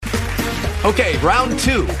Okay, round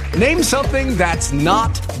 2. Name something that's not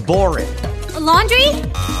boring. A laundry?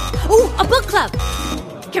 Ooh, a book club.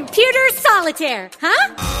 Computer solitaire,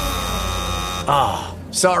 huh? Ah,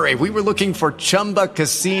 sorry, we were looking for Chumba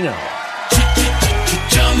Casino.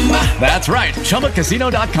 That's right,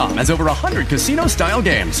 ChumbaCasino.com has over 100 casino-style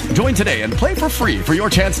games. Join today and play for free for your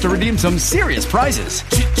chance to redeem some serious prizes.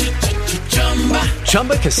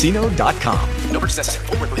 ChumbaCasino.com. No purchase necessary.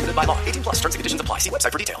 Void where prohibited by law. 18 plus. Terms and conditions apply. See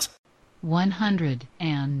website for details.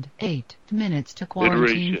 108 minutes to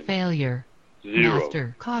quarantine Iteration. failure. 0.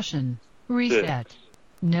 Master caution. Reset. 6.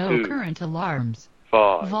 No 2. current alarms.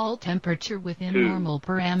 5. Vault temperature within 2. normal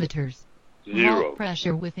parameters. 0. Vault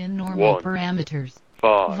pressure within normal 1. parameters.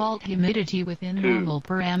 5. Vault humidity within 2. normal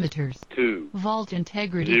parameters. 2. Vault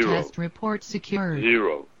integrity 0. test report secured.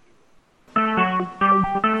 0.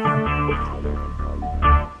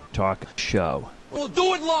 Talk show. We'll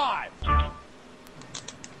do it live.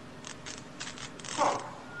 6,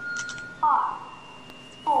 5,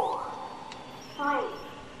 4, 3,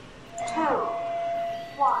 2,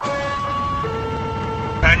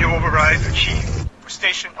 1. Manual override the key. For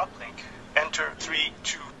station uplink, enter 3,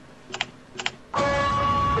 2.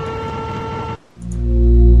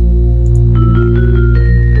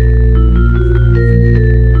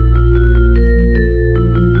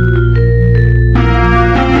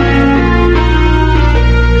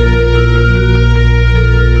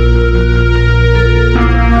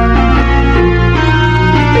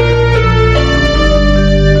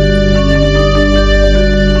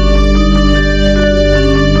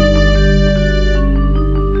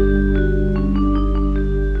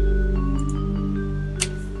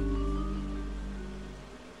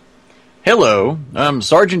 Hello, I'm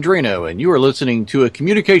Sergeant Drano, and you are listening to a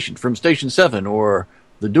communication from Station 7, or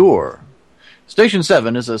The Door. Station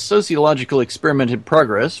 7 is a sociological experiment in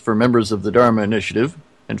progress for members of the Dharma Initiative,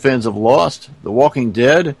 and fans of Lost, The Walking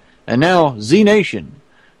Dead, and now Z Nation.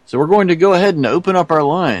 So we're going to go ahead and open up our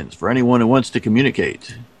lines for anyone who wants to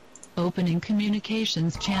communicate. Opening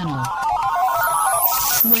communications channel.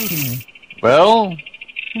 Waiting. Well,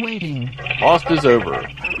 Waiting. Lost is over.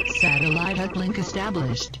 Satellite uplink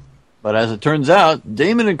established. But as it turns out,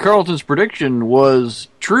 Damon and Carlton's prediction was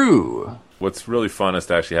true. What's really fun is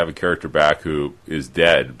to actually have a character back who is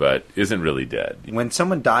dead, but isn't really dead. When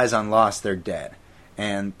someone dies on Lost, they're dead.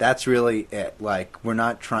 And that's really it. Like, we're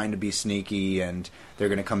not trying to be sneaky and they're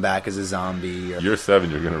going to come back as a zombie. Or... Year 7,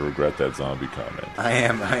 you're going to regret that zombie comment. I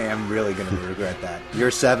am really going to regret that. Year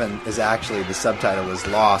 7 is actually, the subtitle is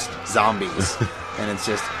Lost Zombies. And it's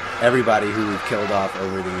just everybody who we've killed off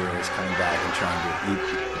over the years coming back and trying to eat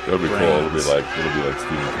It'll be brains. cool. It'll be like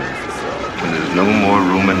Stephen King's. When there's no more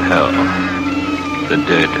room in hell, the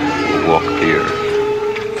dead will walk here.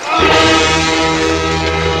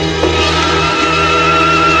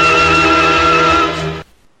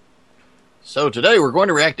 So today we're going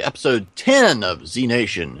to react to episode 10 of Z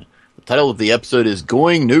Nation. The title of the episode is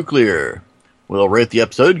Going Nuclear. We'll rate the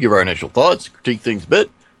episode, give our initial thoughts, critique things a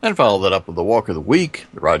bit, and follow that up with the Walk of the Week,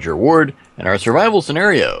 the Roger Award, and our survival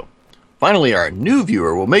scenario. Finally, our new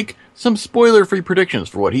viewer will make some spoiler-free predictions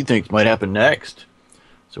for what he thinks might happen next.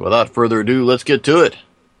 So without further ado, let's get to it.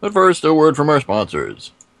 But first, a word from our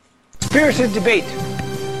sponsors. Spirited debate.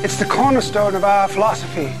 It's the cornerstone of our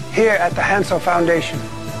philosophy here at the Hansel Foundation.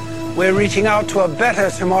 We're reaching out to a better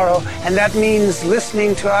tomorrow, and that means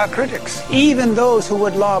listening to our critics, even those who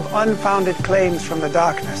would lob unfounded claims from the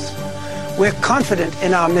darkness. We're confident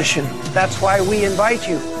in our mission. That's why we invite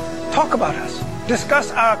you. Talk about us.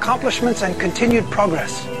 Discuss our accomplishments and continued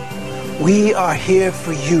progress. We are here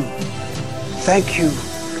for you. Thank you,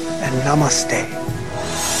 and namaste.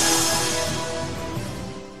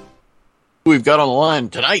 We've got on the line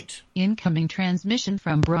tonight. Incoming transmission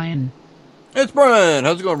from Brian. It's Brian.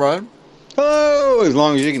 How's it going, Brian? Hello, as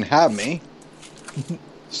long as you can have me.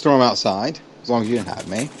 Storm outside, as long as you can have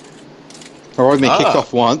me. I've already been kicked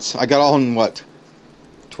off once. I got on,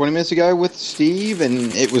 20 minutes ago with Steve,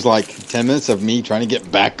 and it was like 10 minutes of me trying to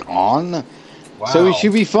get back on. Wow. So it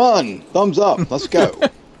should be fun. Thumbs up. Let's go.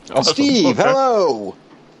 Awesome. Steve, Okay. Hello.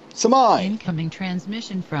 Samai. Incoming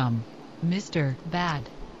transmission from Mr. Bad.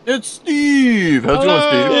 It's Steve. How's it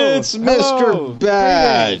going, Steve? It's Mr.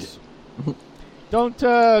 Bad. Don't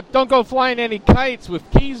go flying any kites with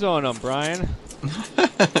keys on them, Brian.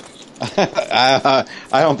 I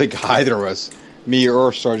don't think either of us, me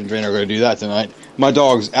or Sergeant Drain, are going to do that tonight. My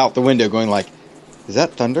dog's out the window going like, is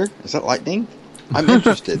that thunder? Is that lightning? I'm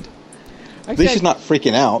interested. At least she's not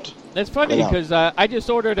freaking out. That's funny because I just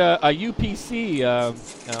ordered a UPC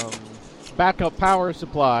backup power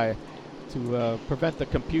supply to prevent the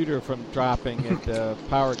computer from dropping if the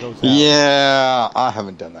power goes out. Yeah, I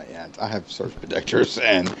haven't done that yet. I have surge protectors,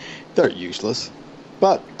 and they're useless.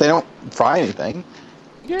 But they don't fry anything.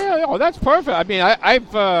 Yeah, oh, that's perfect. I mean,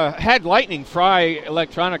 I've had lightning fry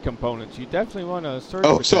electronic components. You definitely want to surge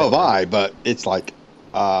protector. So have I, but it's like,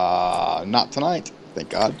 not tonight, thank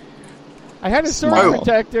God. I had a surge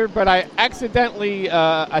protector, but I accidentally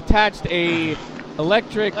attached a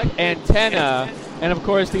electric antenna, and of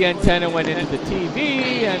course the antenna went into the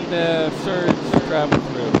TV, and the surge traveled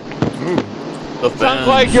through. Sounds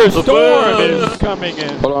like your storm is coming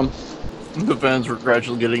in. Hold on. The fans were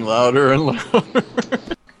gradually getting louder and louder.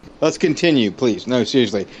 Let's continue, please. No,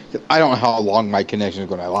 seriously. I don't know how long my connection is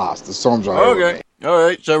going to last. The storms are over me. All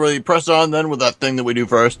right, so we press on then with that thing that we do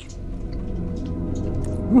first.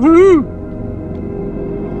 Woohoo!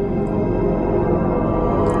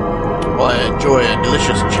 While I enjoy a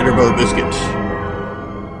delicious cheddar bow biscuit.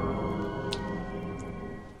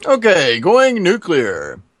 Okay, going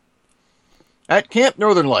nuclear. At Camp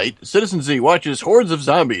Northern Light, Citizen Z watches hordes of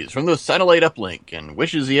zombies from the satellite uplink and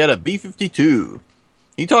wishes he had a B-52.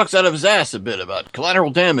 He talks out of his ass a bit about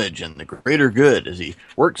collateral damage and the greater good as he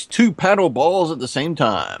works 2 paddle balls at the same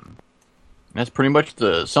time. That's pretty much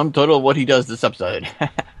the sum total of what he does this episode.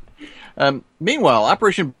 Meanwhile,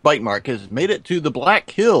 Operation Bite Mark has made it to the Black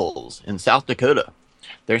Hills in South Dakota.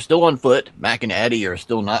 They're still on foot. Mac and Addie are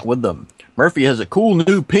still not with them. Murphy has a cool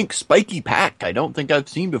new pink spiky pack I don't think I've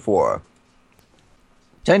seen before.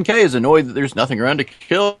 10K is annoyed that there's nothing around to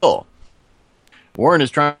kill. Warren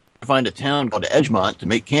is trying to find a town called Edgemont to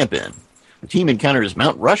make camp in. The team encounters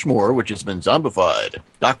Mount Rushmore, which has been zombified.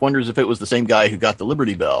 Doc wonders if it was the same guy who got the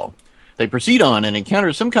Liberty Bell. They proceed on and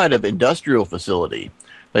encounter some kind of industrial facility.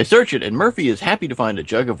 They search it, and Murphy is happy to find a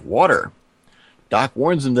jug of water. Doc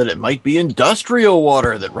warns them that it might be industrial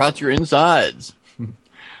water that rots your insides.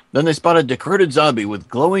 Then they spot a decorted zombie with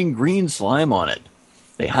glowing green slime on it.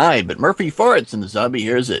 They hide, but Murphy farts and the zombie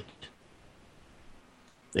hears it.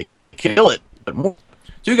 They kill it, but more.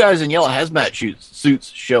 2 guys in yellow hazmat suits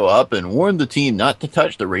show up and warn the team not to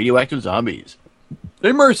touch the radioactive zombies.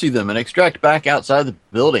 They mercy them and extract back outside the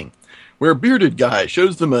building, where a bearded guy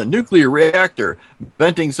shows them a nuclear reactor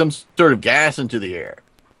venting some sort of gas into the air.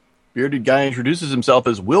 Bearded guy introduces himself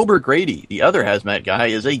as Wilbur Grady. The other hazmat guy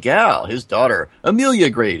is a gal, his daughter,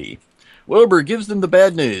 Amelia Grady. Wilbur gives them the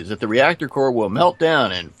bad news that the reactor core will melt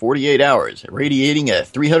down in 48 hours, irradiating a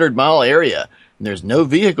 300-mile area, and there's no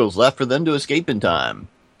vehicles left for them to escape in time.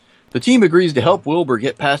 The team agrees to help Wilbur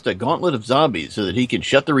get past a gauntlet of zombies so that he can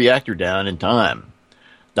shut the reactor down in time.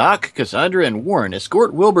 Doc, Cassandra, and Warren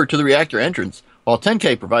escort Wilbur to the reactor entrance, while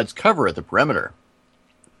 10K provides cover at the perimeter.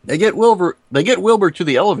 They get Wilbur to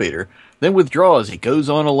the elevator, then withdraw as he goes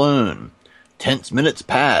on alone. Tense minutes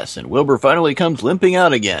pass, and Wilbur finally comes limping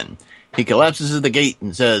out again. He collapses at the gate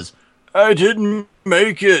and says, "I didn't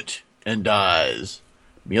make it," and dies.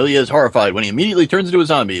 Amelia is horrified when he immediately turns into a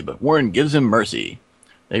zombie, but Warren gives him mercy.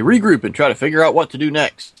 They regroup and try to figure out what to do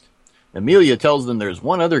next. Amelia tells them there's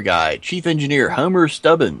one other guy, Chief Engineer Homer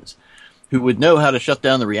Stubbins, who would know how to shut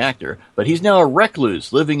down the reactor, but he's now a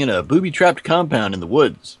recluse living in a booby-trapped compound in the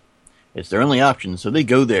woods. It's their only option, so they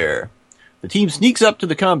go there. The team sneaks up to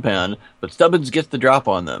the compound, but Stubbins gets the drop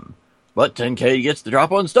on them. But 10K gets the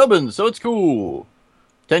drop on Stubbins, so it's cool.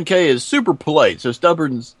 10K is super polite, so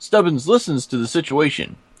Stubbins listens to the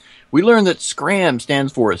situation. We learn that SCRAM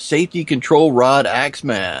stands for Safety Control Rod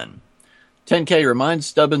Axeman. 10K reminds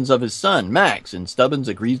Stubbins of his son, Max, and Stubbins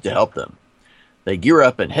agrees to help them. They gear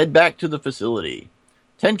up and head back to the facility.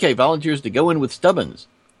 10K volunteers to go in with Stubbins.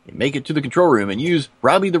 They make it to the control room and use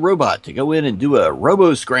Robbie the robot to go in and do a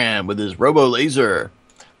robo-scram with his robo-laser.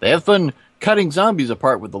 They have fun cutting zombies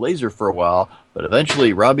apart with the laser for a while, but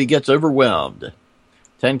eventually Robbie gets overwhelmed.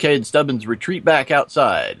 10K and Stubbins retreat back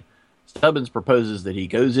outside. Stubbins proposes that he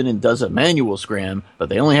goes in and does a manual scram, but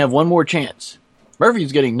they only have one more chance.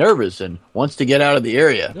 Murphy's getting nervous and wants to get out of the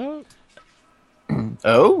area. No.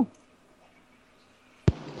 Oh?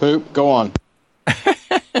 Poop, go on.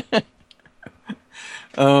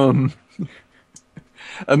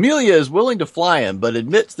 Amelia is willing to fly him, but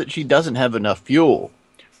admits that she doesn't have enough fuel.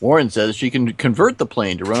 Warren says she can convert the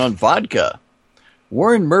plane to run on vodka.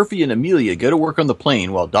 Warren, Murphy, and Amelia go to work on the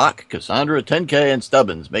plane while Doc, Cassandra, 10K, and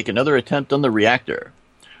Stubbins make another attempt on the reactor.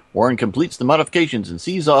 Warren completes the modifications and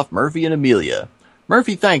sees off Murphy and Amelia.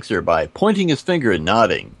 Murphy thanks her by pointing his finger and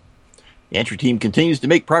nodding. The entry team continues to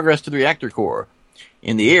make progress to the reactor core.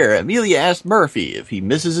 In the air, Amelia asks Murphy if he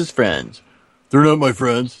misses his friends. "They're not my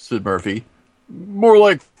friends," said Murphy. "More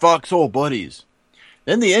like foxhole buddies."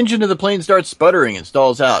 Then the engine of the plane starts sputtering and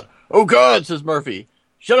stalls out. "Oh God," says Murphy.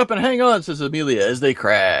 "Shut up and hang on," says Amelia as they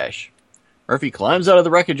crash. Murphy climbs out of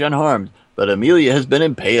the wreckage unharmed, but Amelia has been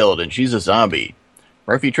impaled and she's a zombie.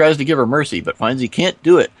 Murphy tries to give her mercy, but finds he can't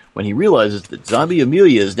do it when he realizes that zombie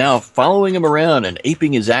Amelia is now following him around and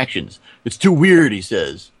aping his actions. It's too weird, he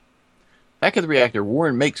says. Back at the reactor,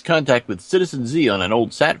 Warren makes contact with Citizen Z on an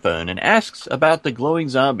old sat phone and asks about the glowing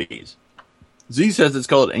zombies. Z says it's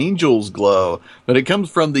called Angel's Glow, but it comes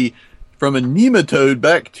from a nematode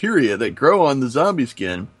bacteria that grow on the zombie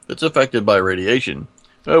skin that's affected by radiation,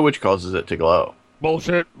 which causes it to glow.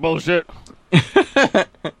 Bullshit.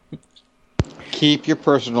 Keep your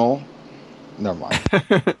personal... Never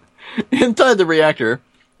mind. Inside the reactor,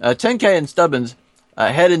 10K and Stubbins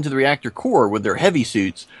head into the reactor core with their heavy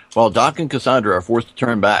suits, while Doc and Cassandra are forced to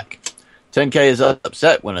turn back. 10K is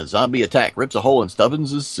upset when a zombie attack rips a hole in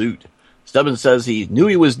Stubbins' suit. Stubbins says he knew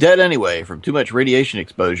he was dead anyway from too much radiation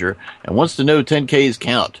exposure and wants to know 10K's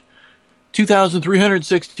count.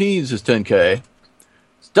 2,316, says 10K.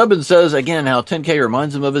 Stubbins says again how 10K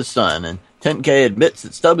reminds him of his son, and 10K admits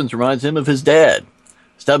that Stubbins reminds him of his dad.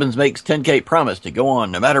 Stubbins makes 10K promise to go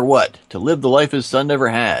on no matter what, to live the life his son never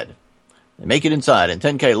had. They make it inside, and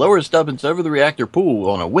 10K lowers Stubbins over the reactor pool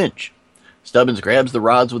on a winch. Stubbins grabs the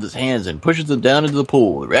rods with his hands and pushes them down into the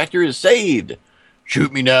pool. The reactor is saved.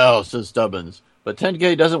 Shoot me now, says Stubbins. But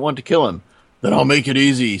 10K doesn't want to kill him. Then I'll make it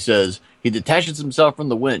easy, he says. He detaches himself from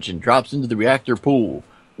the winch and drops into the reactor pool.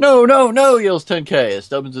 No, yells 10K as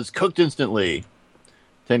Stubbins is cooked instantly.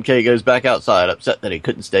 10K goes back outside, upset that he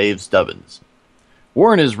couldn't save Stubbins.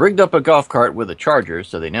 Warren has rigged up a golf cart with a charger,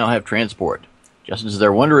 so they now have transport. Just as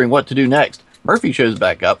they're wondering what to do next, Murphy shows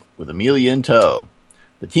back up with Amelia in tow.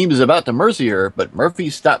 The team is about to mercy her, but Murphy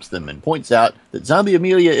stops them and points out that zombie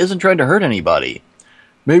Amelia isn't trying to hurt anybody.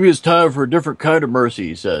 Maybe it's time for a different kind of mercy,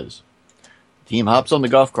 he says. The team hops on the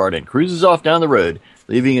golf cart and cruises off down the road,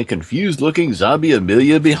 leaving a confused-looking zombie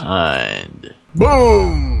Amelia behind.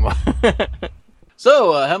 Boom!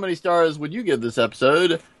 So, how many stars would you give this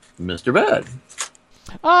episode, Mr. Bad?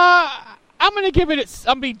 I'm gonna give it.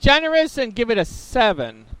 I'm be generous and give it a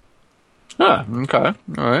 7. Huh. Okay.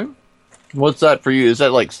 All right. What's that for you? Is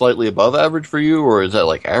that like slightly above average for you, or is that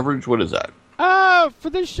like average? What is that?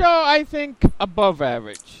 For this show, I think above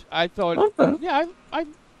average. I thought, okay. Yeah, I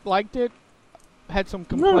liked it. Had some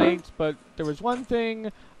complaints, but there was one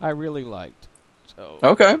thing I really liked. So.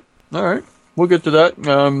 Okay. All right. We'll get to that.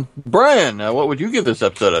 Brian, what would you give this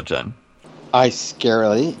episode out of 10? I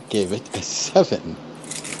scarily gave it a 7.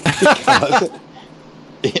 Because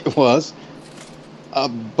it was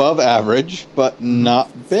above average, but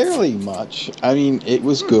not barely much. I mean, it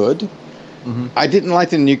was good. Mm-hmm. I didn't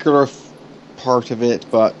like the nuclear part of it,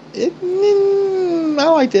 but I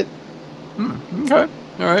liked it. Okay.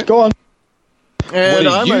 All right. Go on. And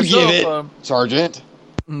what did you myself, give it, Sergeant?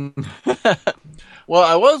 Well,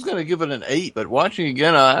 I was going to give it an 8, but watching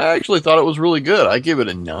again, I actually thought it was really good. I give it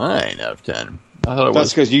a 9 out of 10. I thought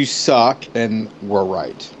That's because you suck and we're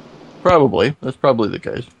right. Probably. That's probably the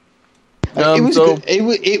case. It was good.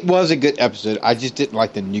 It was a good episode. I just didn't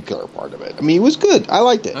like the nuclear part of it. I mean, it was good. I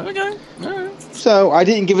liked it. Okay. All right. So I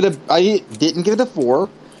didn't give it a 4.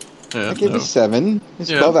 Yeah, I gave it a 7. It's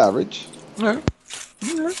above average. All right.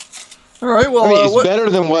 All right. Well, I mean, it's better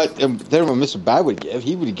than what Mr. Bad would give.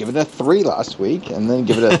 He would have given it a 3 last week, and then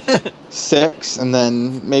give it a 6, and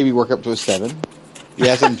then maybe work up to a 7.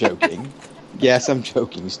 Yes, I'm joking. Yes, I'm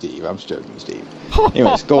joking, Steve.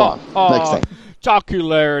 Anyways, go on. Next thing.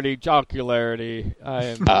 Jocularity.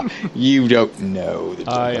 I am. You don't know the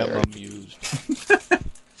I am amused.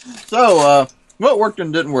 So, what worked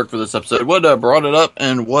and didn't work for this episode? What brought it up,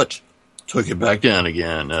 and what took it back down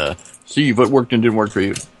again? Steve, what worked and didn't work for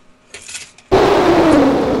you?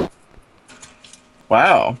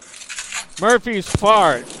 Wow. Murphy's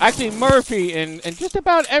fart. Actually, Murphy in just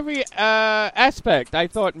about every aspect. I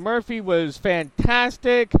thought Murphy was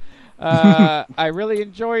fantastic. I really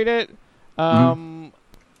enjoyed it.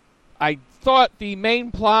 I thought the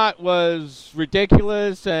main plot was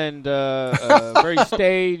ridiculous and very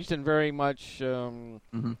staged and very much,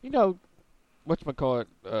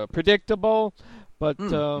 predictable. But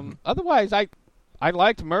otherwise, I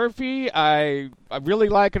liked Murphy. I really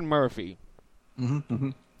liked Murphy.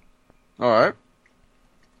 All right.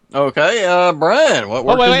 Okay, Brian, what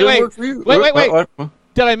worked and didn't work for you? Wait. What?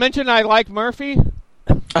 Did I mention I like Murphy?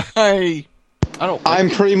 I don't.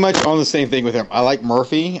 I'm pretty much on the same thing with him. I like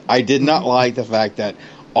Murphy. I did not like the fact that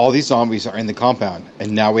all these zombies are in the compound,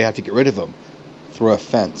 and now we have to get rid of them through a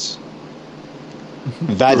fence.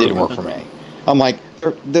 That didn't work for me. I'm like,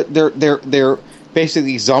 they're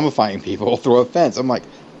basically zombifying people through a fence. I'm like,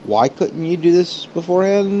 why couldn't you do this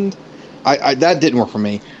beforehand? That didn't work for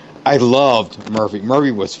me. I loved Murphy.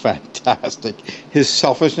 Murphy was fantastic. His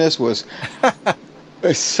selfishness was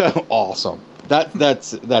so awesome.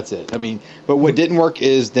 That's it. I mean, but what didn't work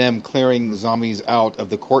is them clearing zombies out of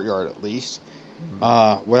the courtyard at least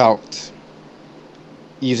without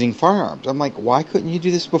using firearms. I'm like, why couldn't you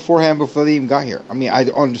do this beforehand before they even got here? I mean, I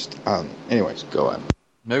don't understand. Anyways, go ahead.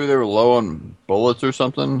 Maybe they were low on bullets or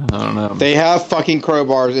something. I don't know. They have fucking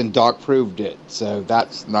crowbars, and Doc proved it, so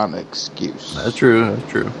that's not an excuse. That's true.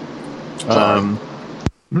 That's true.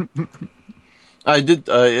 I did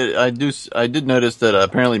notice that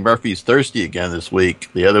apparently Murphy's thirsty again this week.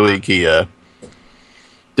 The other week he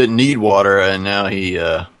didn't need water, and now he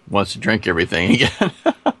wants to drink everything again.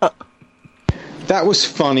 That was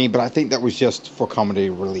funny, but I think that was just for comedy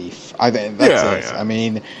relief. I think that's it. I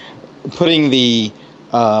mean, putting the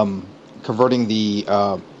converting the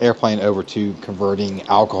airplane over to converting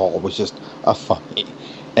alcohol was just funny,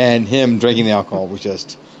 and him drinking the alcohol was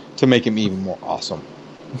just to make him even more awesome.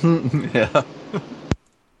 Yeah.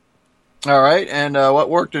 All right, and what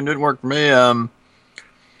worked and didn't work for me?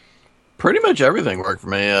 Pretty much everything worked for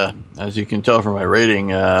me. As you can tell from my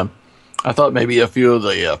rating, I thought maybe a few of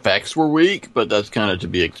the effects were weak, but that's kind of to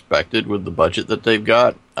be expected with the budget that they've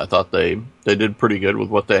got. I thought they did pretty good with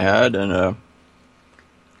what they had, and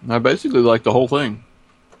I basically liked the whole thing.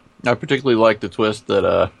 I particularly liked the twist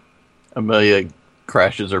that Amelia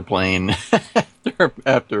crashes her plane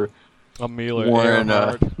after Amelia Warren.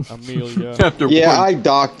 Amelia. I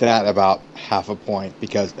docked that about half a point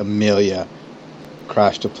because Amelia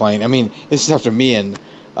crashed a plane. I mean, this is after me and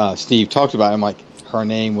Steve talked about it. I'm like, her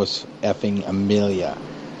name was effing Amelia.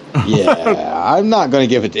 Yeah, I'm not going to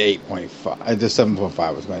give it to 8.5. Just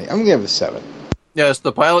 7.5 was going to. I'm going to give it a 7. Yes,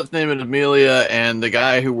 the pilot's name is Amelia, and the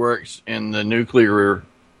guy who works in the nuclear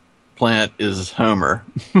plant is Homer.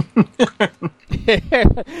 No, I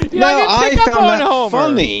found that Homer.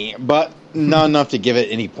 Funny, but not enough to give it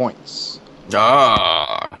any points.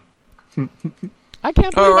 Ah. I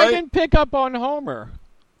can't believe I didn't pick up on Homer.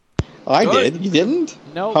 I did. You didn't?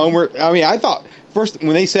 No. Homer. I mean, I thought first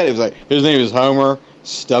when they said it was like his name is Homer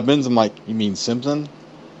Stubbins. I'm like, you mean Simpson?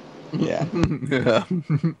 Yeah. Yeah.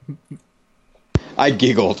 I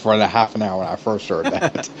giggled for half an hour when I first heard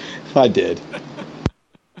that. I did.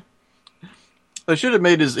 They should have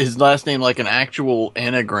made his last name like an actual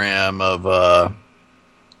anagram of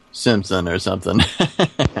Simpson or something.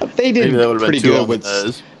 They did pretty good with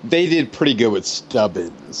those. They did pretty good with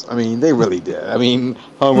Stubbins. I mean, they really did. I mean,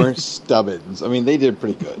 Homer Stubbins. I mean, they did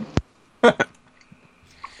pretty good.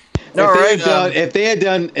 If they had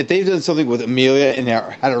done something with Amelia and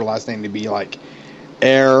had her last name to be like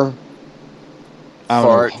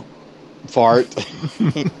Fart.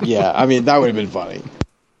 Yeah, I mean that would have been funny.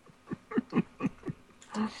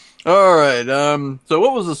 All right. So,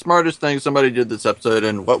 what was the smartest thing somebody did this episode,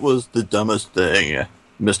 and what was the dumbest thing,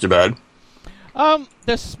 Mr. Bad?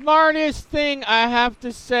 The smartest thing I have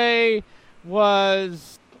to say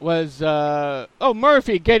was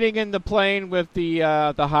Murphy getting in the plane with the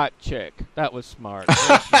hot chick. That was smart.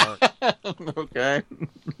 Very smart. Okay.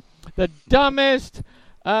 The dumbest,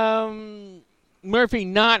 Murphy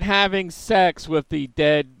not having sex with the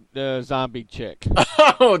dead zombie chick.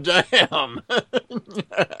 Oh, damn.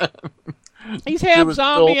 He's half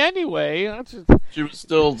zombie anyway. She was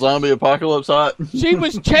still zombie apocalypse hot. She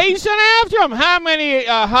was chasing after him. How many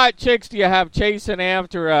hot chicks do you have chasing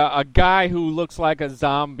after a guy who looks like a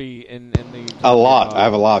zombie in the... A lot. I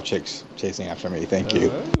have a lot of chicks chasing after me. Thank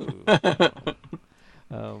you.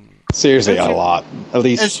 Seriously, a lot. At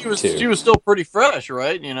least and two. She was still pretty fresh,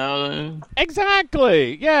 right? You know.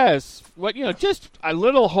 Exactly. Yes. What just a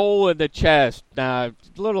little hole in the chest.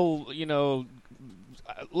 Little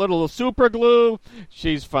super glue.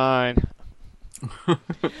 She's fine.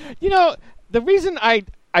 The reason I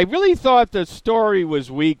really thought the story was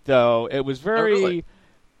weak, though, it was very.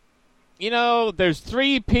 There's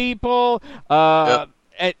 3 people. Yep.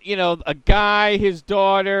 And, a guy, his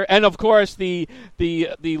daughter, and of course the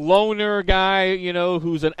loner guy,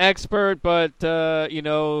 who's an expert, but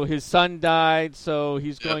his son died, so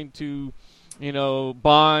he's going to,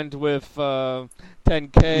 bond with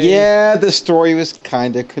 10K. Yeah, the story was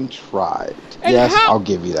kind of contrived. And yes, I'll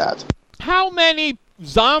give you that. How many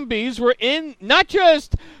zombies were in not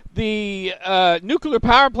just the nuclear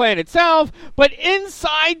power plant itself, but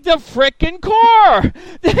inside the frickin' core?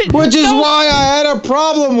 Which is why I had a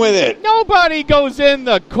problem with it. Nobody goes in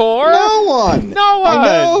the core. No one. I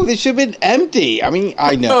know. It should have been empty. I mean,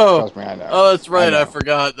 I know. Trust me, I know. Oh, that's right. I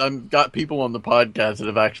forgot. I've got people on the podcast that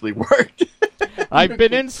have actually worked. I've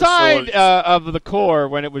been inside of the core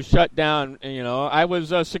when it was shut down. I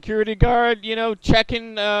was a security guard,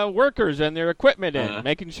 checking workers and their equipment in,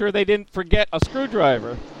 making sure they didn't forget a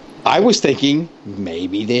screwdriver. I was thinking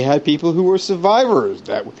maybe they had people who were survivors.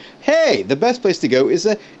 Hey, the best place to go is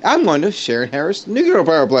I'm going to Sharon Harris nuclear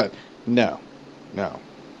power plant. No.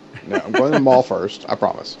 I'm going to the mall first. I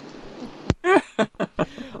promise. A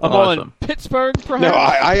mall in Pittsburgh, perhaps? No,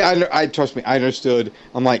 I trust me. I understood.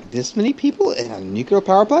 I'm like, this many people in a nuclear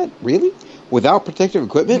power plant? Really? Without protective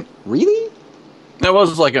equipment? Really? That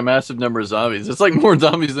was like a massive number of zombies. It's like more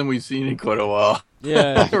zombies than we've seen in quite a while.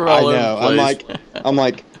 Yeah, They're all I know. over the place. I'm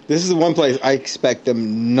like, this is the one place I expect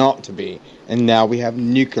them not to be, and now we have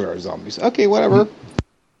nuclear zombies. Okay, whatever.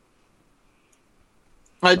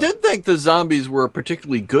 I did think the zombies were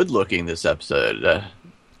particularly good looking this episode.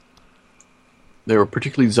 They were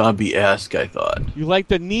particularly zombie-esque, I thought. You like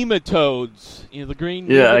the nematodes, the green.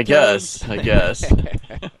 Yeah, nematodes? I guess.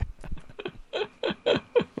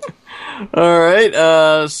 All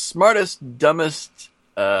right, smartest, dumbest,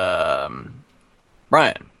 Brian.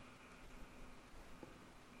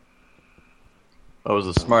 What was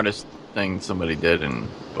the smartest thing somebody did, and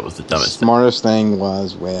what was the dumbest Smartest thing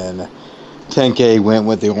was when 10K went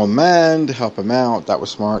with the old man to help him out. That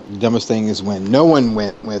was smart. The dumbest thing is when no one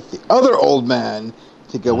went with the other old man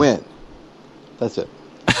to go in. That's it.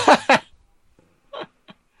 I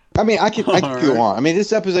mean, I could go on. I mean,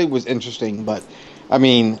 this episode was interesting, but I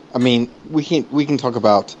mean, we can talk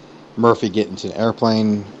about Murphy getting to an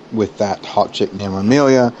airplane with that hot chick named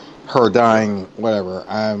Amelia, her dying, whatever.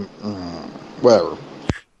 Whatever.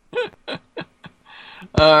 All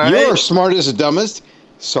right. Your smartest and dumbest,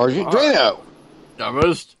 Sergeant Drano.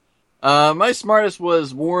 Dumbest. My smartest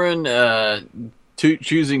was Warren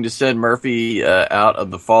choosing to send Murphy out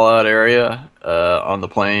of the fallout area on the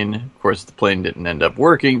plane. Of course, the plane didn't end up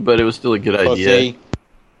working, but it was still a good idea.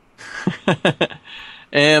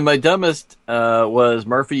 And my dumbest was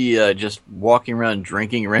Murphy just walking around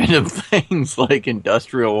drinking random things like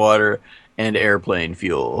industrial water and airplane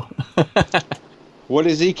fuel. What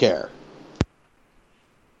does he care?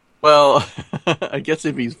 Well, I guess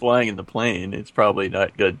if he's flying in the plane, it's probably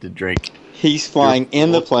not good to drink. He's flying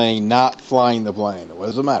in the plane, not flying the plane. What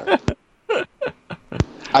does it matter?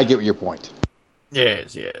 I get your point.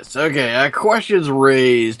 Yes. Okay, questions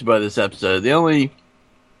raised by this episode. The only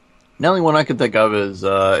one I could think of is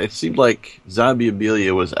it seemed like Zombie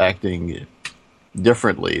Amelia was acting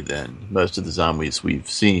differently than most of the zombies we've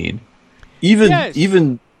seen.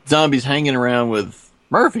 Even zombies hanging around with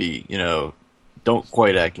Murphy, don't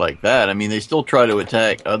quite act like that. I mean, they still try to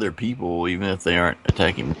attack other people, even if they aren't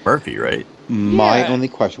attacking Murphy, right? My only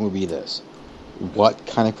question would be this. What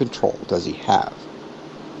kind of control does he have?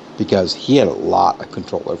 Because he had a lot of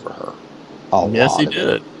control over her. Yes, he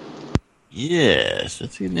did. Yes,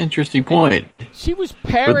 that's an interesting point. She was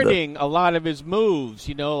parroting a lot of his moves,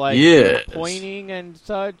 like pointing and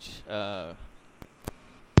such.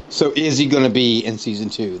 So is he going to be in season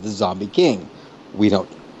 2 the Zombie King? We don't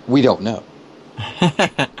know.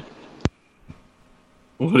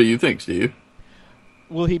 What do you think, Steve?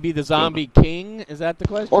 Will he be the Zombie King? Is that the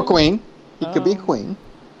question? Or Queen? He could be a queen.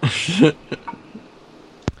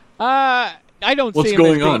 I don't What's see him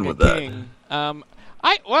going as being on a with that? king.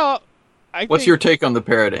 What's your take on the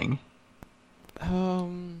parroting?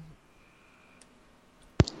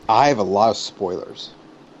 I have a lot of spoilers.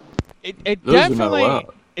 It Those are not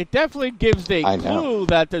allowed. definitely gives a clue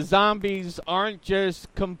that the zombies aren't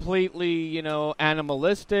just completely,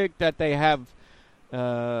 animalistic, that they have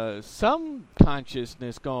some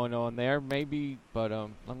consciousness going on there, maybe, but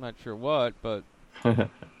I'm not sure what, but...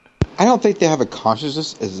 I don't think they have a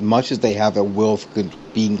consciousness as much as they have a will for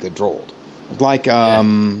being controlled. Like a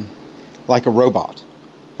robot.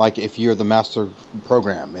 Like if you're the master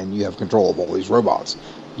program and you have control of all these robots,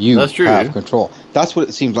 you have control. That's what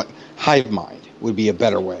it seems like. Hive mind would be a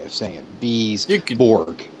better way of saying it. Bees,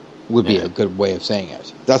 Borg would be a good way of saying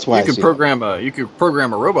it. That's why you could program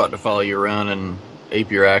a robot to follow you around and ape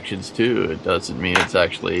your actions too. It doesn't mean it's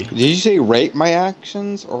actually. Did you say rape my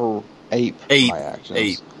actions or ape my actions?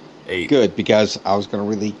 Ape. Good, because I was going to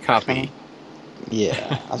really copy.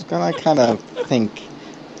 I was going to kind of think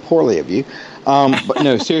poorly of you. But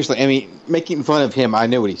no, seriously, I mean, making fun of him, I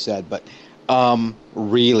know what he said, but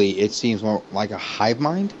really, it seems more like a hive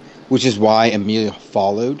mind, which is why Amelia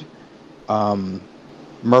followed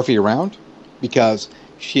Murphy around, because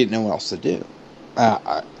she didn't know what else to do.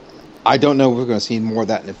 I don't know if we're going to see more of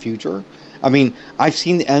that in the future. I mean, I've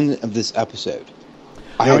seen the end of this episode.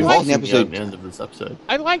 I haven't seen the end of this episode.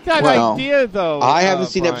 I like that idea, though. I haven't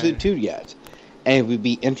seen episode 2 yet, and it would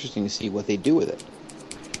be interesting to see what they do with it.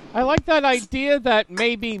 I like that idea that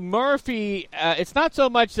maybe Murphy, it's not so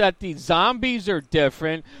much that the zombies are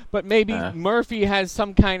different, but maybe Murphy has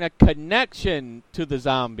some kind of connection to the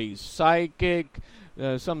zombies, psychic,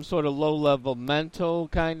 some sort of low-level mental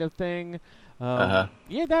kind of thing. Yeah,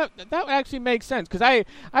 that actually makes sense, because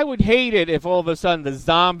I would hate it if all of a sudden the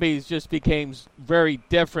zombies just became very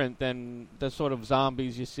different than the sort of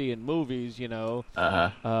zombies you see in movies, you know.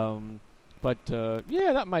 But,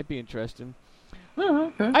 yeah, that might be interesting.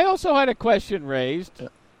 Oh, okay. I also had a question raised.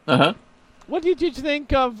 What did you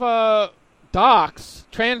think of Doc's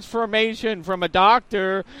transformation from a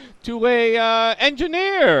doctor to a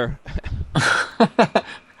engineer?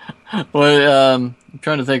 Well, I'm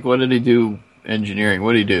trying to think. What did he do? Engineering.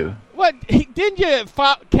 What did he do? What didn't you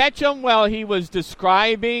catch him while he was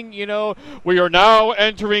describing? You know, we are now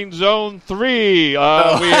entering Zone 3. We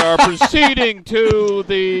are proceeding to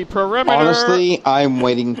the perimeter. Honestly, I'm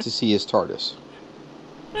waiting to see his TARDIS.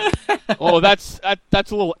 Oh, that's a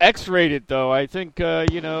little X-rated, though. I think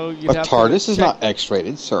you know you'd have TARDIS to is not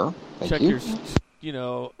X-rated, sir. Check Thank you. You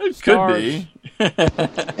know, it stars. Could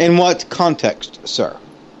be. In what context, sir?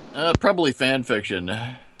 Probably fan fiction.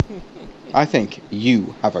 I think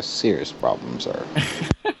you have a serious problem, sir.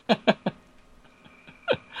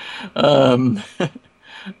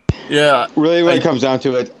 Yeah. Really, when it comes down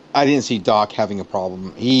to it, I didn't see Doc having a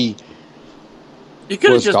problem. He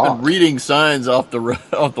could have just been reading signs off the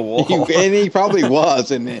wall, and he probably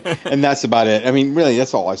was, and that's about it. I mean, really,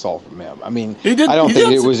 that's all I saw from him. I mean, I don't he think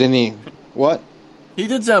did, it was any what. He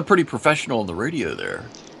did sound pretty professional on the radio there,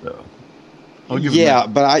 though. Yeah,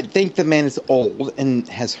 but I think the man is old and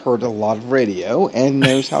has heard a lot of radio and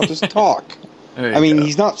knows how to talk. I mean,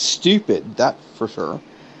 he's not stupid, that for sure.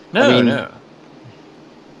 No.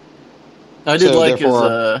 I did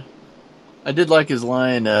like his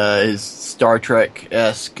line, his Star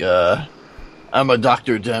Trek-esque, I'm a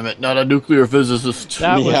doctor, damn it, not a nuclear physicist.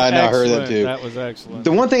 I heard that too. That was excellent.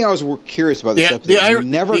 The one thing I was curious about this episode,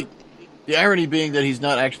 the irony being that he's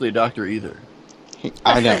not actually a doctor either.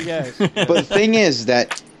 I know. Yes. But the thing is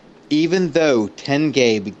that even though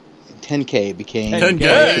 10K became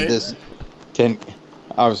 10K? this 10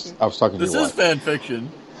 I was talking to this your is fan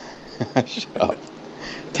fiction. Shut up.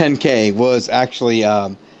 10K was actually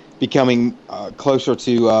becoming closer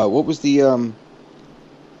to what was the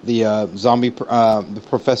zombie the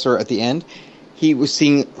professor at the end. He was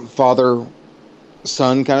seeing father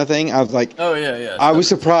son kind of thing. I was like, oh yeah. I was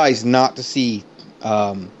surprised not to see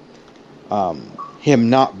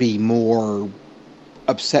him not be more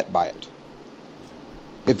upset by it.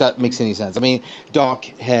 If that makes any sense. I mean, Doc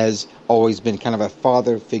has always been kind of a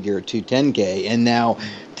father figure to 10K, and now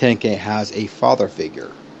 10K has a father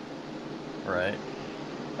figure. Right.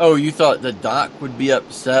 Oh, you thought that Doc would be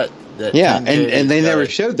upset that? Yeah, and they never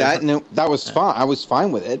showed that, and that was fine. I was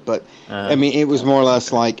fine with it, but I mean, it was more or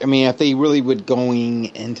less like, I mean, if they really would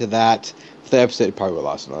going into that, the episode probably would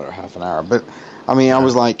last another half an hour. But I mean, I'm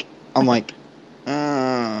like,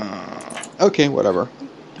 okay, whatever.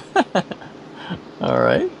 All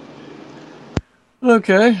right.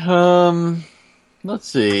 Okay. Let's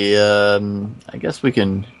see. I guess we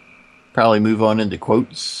can probably move on into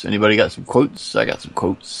quotes. Anybody got some quotes? I got some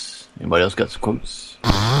quotes. Anybody else got some quotes?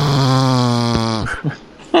 I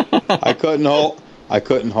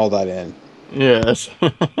couldn't hold that in. Yes.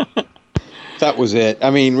 That was it.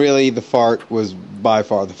 I mean, really, the fart was by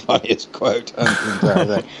far the funniest quote on the entire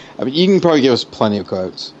thing. I mean, you can probably give us plenty of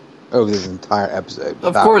quotes over this entire episode.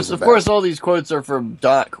 Of course, all these quotes are from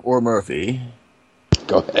Doc or Murphy.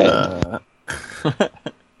 Go ahead.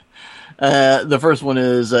 The first one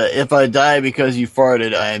is, if I die because you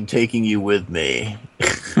farted, I am taking you with me.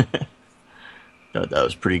 Thought that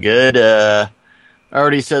was pretty good. I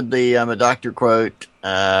already said the I'm a doctor quote.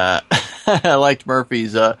 I liked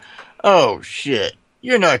Murphy's, oh shit,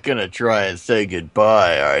 you're not going to try and say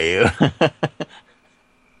goodbye, are you?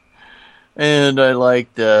 And I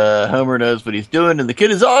liked Homer knows what he's doing, and the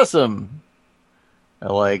kid is awesome. I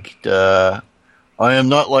liked, I am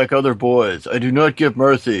not like other boys. I do not give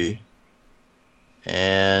mercy.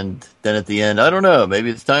 And then at the end, I don't know, maybe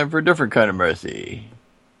it's time for a different kind of mercy.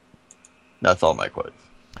 That's all my quotes.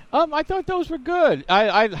 I thought those were good.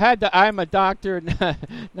 I had the I'm a doctor,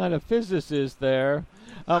 not a physicist there.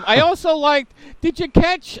 I also liked, did you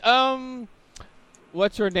catch,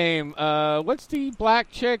 what's her name? What's the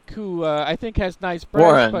black chick who I think has nice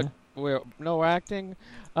breasts, but no acting?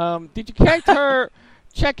 Did you catch her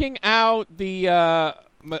checking out the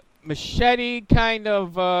machete kind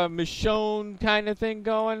of Michonne kind of thing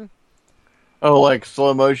going? Oh, like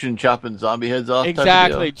slow motion chopping zombie heads off?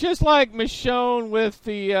 Exactly. Just like Michonne with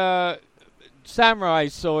the samurai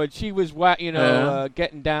sword. She was,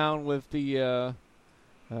 getting down with the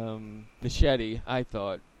machete, I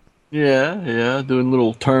thought. Yeah, doing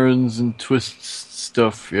little turns and twists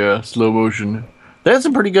stuff. Yeah, slow motion. They had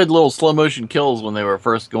some pretty good little slow motion kills when they were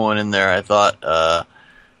first going in there, I thought,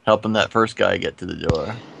 helping that first guy get to the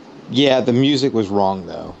door. Yeah, the music was wrong,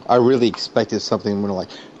 though. I really expected something more like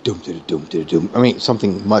doom. I mean,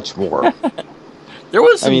 something much more. There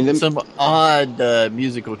was some odd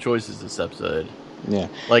musical choices this episode. Yeah.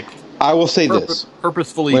 Like, I will say this.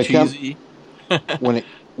 Purposefully cheesy.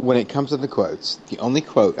 When it comes to the quotes, the only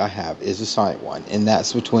quote I have is a silent one, and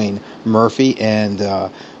that's between Murphy and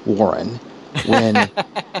Warren. When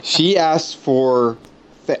she asked for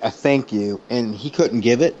a thank you, and he couldn't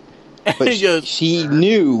give it, but she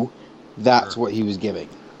knew that's what he was giving.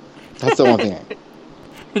 That's the one thing.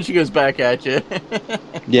 And she goes back at you.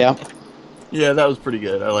 Yeah. Yeah, that was pretty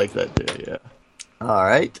good. I like that too, yeah. All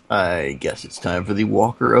right, I guess it's time for the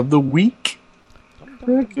Walker of the Week.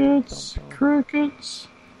 Crickets.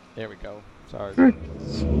 There we go. Sorry.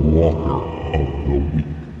 Walker of the Week.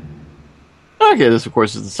 Okay, this, of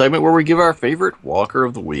course, is the segment where we give our favorite Walker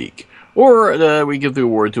of the Week. Or we give the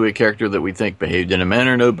award to a character that we think behaved in a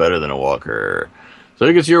manner no better than a Walker. So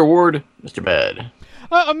who gets your award, Mr. Bad?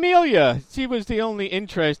 Amelia. She was the only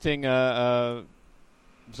interesting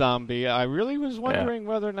zombie. I really was wondering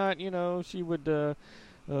whether or not, she would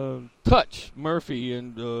touch Murphy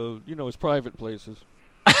and, his private places.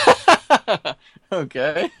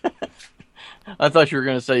 Okay. I thought you were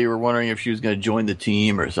going to say you were wondering if she was going to join the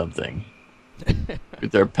team or something.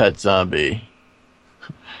 With their pet zombie.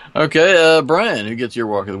 Okay, Brian, who gets your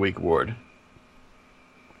Walk of the Week award?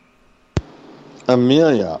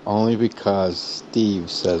 Amelia, only because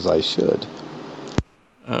Steve says I should.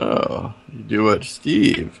 Oh, you do it,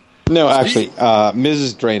 Steve. No, actually,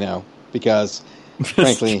 Mrs. Drano, because,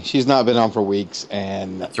 frankly, she's not been on for weeks,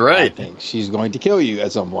 and that's right. I think she's going to kill you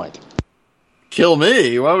at some point. Kill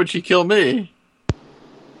me? Why would she kill me?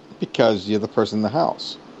 Because you're the person in the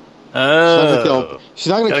house. Oh. She's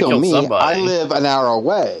not going to kill me. Somebody. I live an hour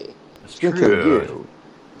away. She's going to kill you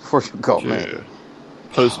before she calls me.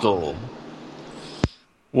 Postal.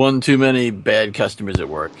 One too many bad customers at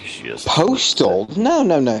work. Postal?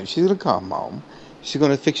 No. She's going to come home. She's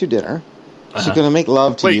going to fix your dinner. She's going to make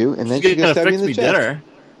love to you, and then she's going to stab you in the chest. Dinner?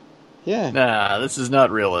 Yeah. Nah, this is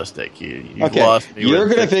not realistic. You've okay. Lost me. You're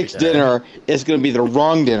going to fix dinner. It's going to be the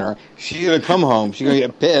wrong dinner. She's going to come home. She's going to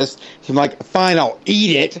get pissed. She's like, fine, I'll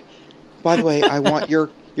eat it. By the way, I want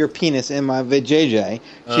your penis in my vajayjay.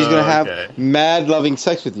 She's going to have mad loving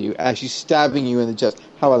sex with you as she's stabbing you in the chest.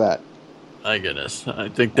 How about that? My goodness. I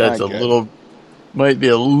think that's might be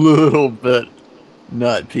a little bit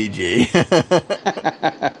not PG.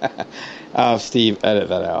 Steve, edit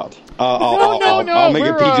that out. No. I'll make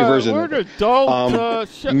a PG version. We're an adult.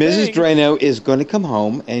 Mrs. Drano is going to come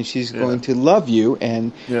home, and she's going to love you,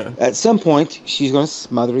 and at some point, she's going to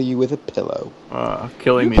smother you with a pillow.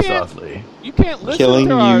 Killing me softly. You can't listen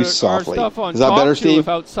to our stuff on Talk To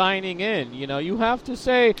without signing in. You have to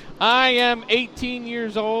say, I am 18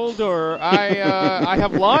 years old, or I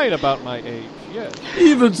have lied about my age. Yes.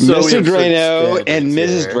 Even so, Mr. Drano and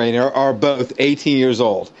Mrs. Drano are both 18 years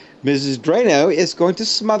old. Mrs. Drano is going to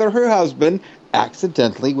smother her husband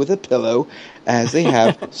accidentally with a pillow as they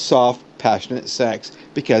have soft, passionate sex,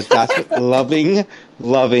 because that's what loving,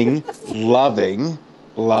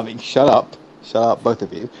 shut up, both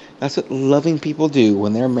of you. That's what loving people do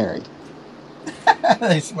when they're married.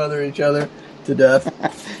 They smother each other to death.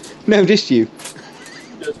 No, just you.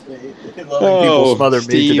 Just me. Loving people smother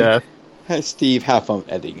me to death. Steve, have fun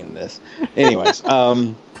editing this. Anyways,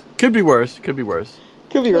 could be worse. Could be worse.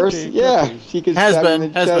 Yeah, she could stab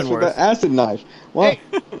in the chest with an acid knife. Well, hey,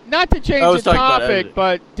 not to change the topic,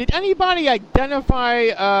 but did anybody identify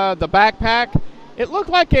the backpack? It looked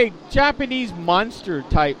like a Japanese monster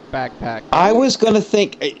type backpack. I was going to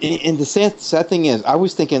think, and the sad thing is, I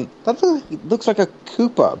was thinking, that looks like a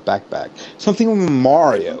Koopa backpack. Something from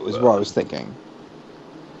Mario is what I was thinking.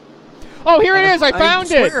 Oh, here it is. I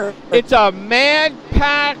found it. It's a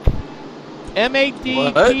Madpack,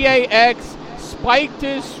 MADPAX,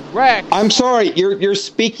 Spictus Rex. I'm sorry, you're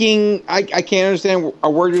speaking. I can't understand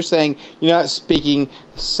a word you're saying. You're not speaking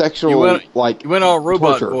sexual. You went all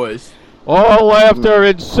robot voice. All laughter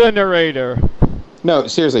incinerator. No,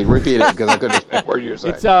 seriously, repeat it because I couldn't understand what you're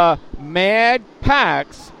saying. It's a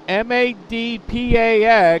Madpax,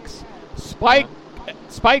 MADPAX,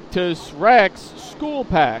 Spictus Rex School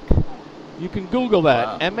Pack. You can Google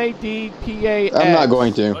that. Wow. MADPAX. I'm not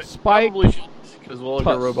going to. Spike. Because we'll look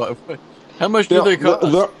at robot voice. How much do they cost?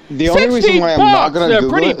 The only reason why I'm not going to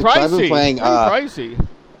Google it is because I've been playing. Pricey.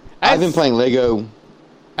 I've been playing Lego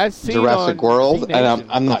Jurassic World, Z-Nation. and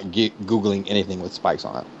I'm not Googling anything with spikes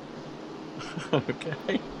on it.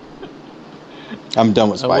 Okay. I'm done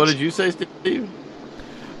with spikes. What did you say, Steve?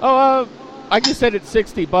 Oh, I just said it's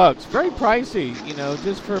 $60. Very pricey,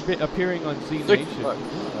 just for appearing on Z Nation.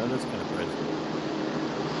 Oh, that's kind of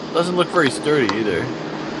pricey. Doesn't look very sturdy either.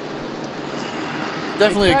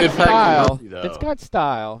 Definitely a good pack style. of Murphy, though. It's got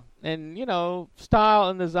style, and style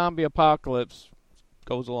in the zombie apocalypse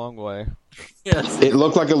goes a long way. Yes. It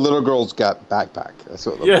looked like a little girl's got backpack. That's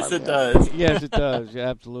what it looked Yes, like. it does. Yes, it does. Yeah,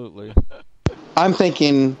 absolutely. I'm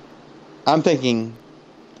thinking, I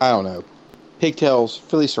don't know, pigtails,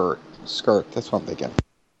 Philly skirt. That's what I'm thinking.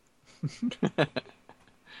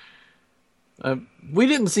 We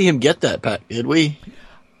didn't see him get that pack, did we?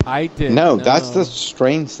 I did. No, that's the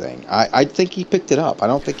strange thing. I think he picked it up. I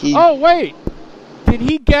don't think he. Oh wait, did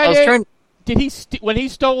he get it? Trying... Did he when he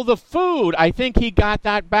stole the food? I think he got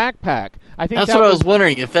that backpack. I think that's what I was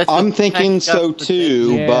wondering. If that's I'm thinking so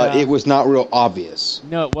too, yeah. but it was not real obvious.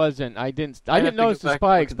 No, it wasn't. I didn't notice the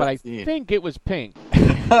spikes, but I think it was pink.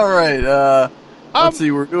 All right. Let's see.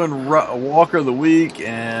 We're doing Walker of the Week,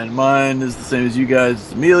 and mine is the same as you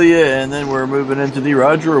guys, Amelia, and then we're moving into the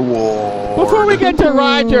Roger Award. Before we get to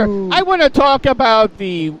Roger, I want to talk about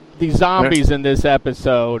the zombies in this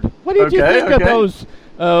episode. What did you think of those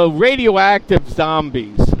radioactive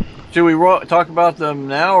zombies? Should we talk about them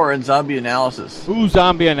now or in zombie analysis? Ooh,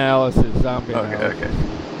 zombie analysis. Analysis. Okay.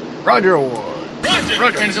 Roger Award.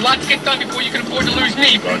 Roger, there's a lot to get done before you can afford to lose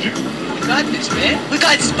me. Roger. We got this, man. We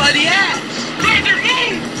got this by the ass. Roger,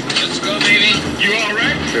 move! Let's go, baby. You all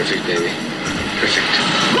right? Perfect, baby. Perfect.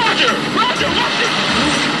 Roger, watch it!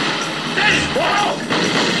 Hey, whoa!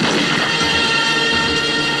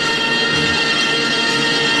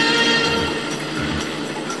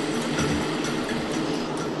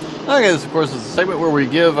 Okay, this, of course, is a segment where we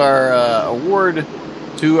give our award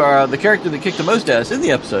to the character that kicked the most ass in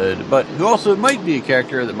the episode, but who also might be a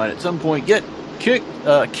character that might at some point get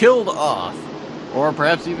killed off, or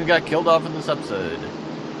perhaps even got killed off in this episode.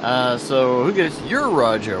 So who gets your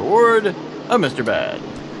Roger Award? Mr. Bad.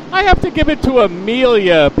 I have to give it to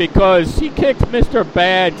Amelia because she kicked Mr.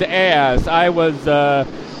 Bad's ass. I was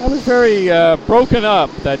very broken up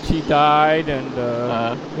that she died, and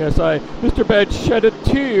yes, Mr. Bad shed a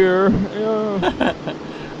tear.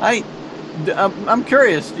 I'm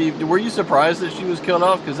curious, Steve. Were you surprised that she was killed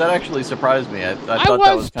off? Because that actually surprised me. I thought I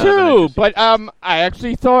that was kind too, of but I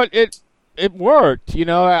actually thought it worked.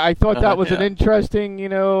 I thought that was an interesting,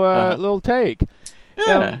 little take.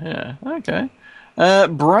 Yeah. Okay.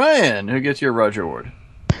 Brian, who gets your Roger Award?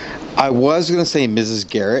 I was going to say Mrs.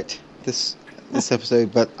 Garrett this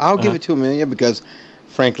episode, but I'll give it to Amelia because,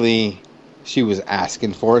 frankly, she was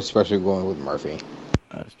asking for it, especially going with Murphy.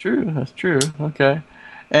 That's true. Okay.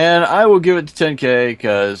 And I will give it to 10K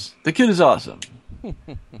because the kid is awesome.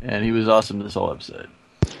 And he was awesome this whole episode.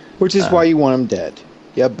 Which is why you want him dead.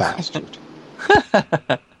 You bastard.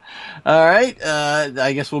 All right.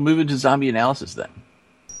 I guess we'll move into zombie analysis then.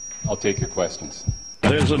 I'll take your questions.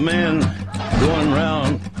 There's a man going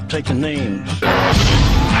around taking names. These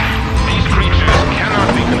creatures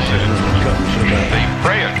cannot be considered. They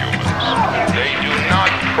prey on humans. They do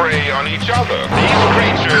not prey on each other. These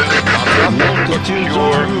creatures are nothing but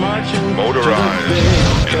pure, motorized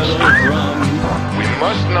instruments. We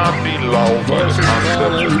must not be lulled by the concept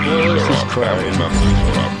that these are our family members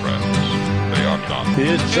or our friends. They are not.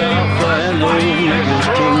 It's Alpha and Omega's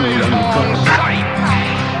kingdom come.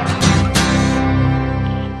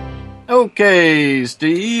 Okay,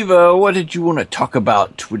 Steve, what did you want to talk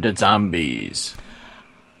about with the zombies?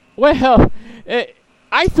 Well,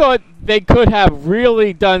 I thought they could have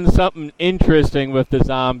really done something interesting with the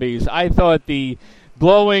zombies. I thought the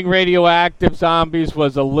glowing radioactive zombies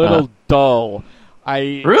was a little dull.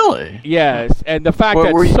 Really? Yes, and the fact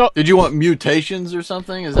that did you want mutations or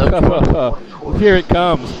something? Is that what here it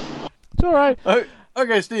comes. It's all right.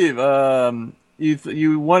 Okay, Steve.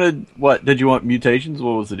 You wanted what? Did you want mutations?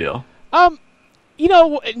 What was the deal?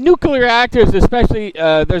 Nuclear reactors, especially,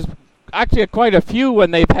 there's actually quite a few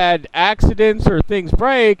when they've had accidents or things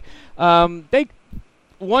break.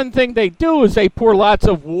 One thing they do is they pour lots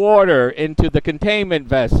of water into the containment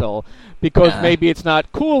vessel because maybe it's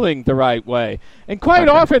not cooling the right way. And quite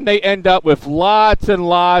often they end up with lots and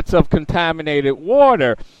lots of contaminated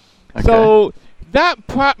water. Okay. So that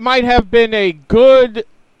might have been a good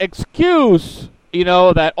excuse,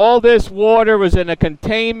 that all this water was in a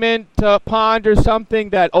containment pond or something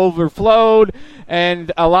that overflowed,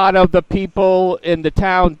 and a lot of the people in the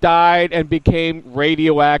town died and became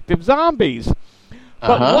radioactive zombies.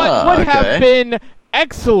 But what would have been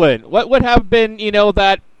excellent? What would have been,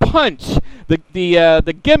 that punch,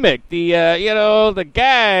 the gimmick, the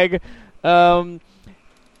gag.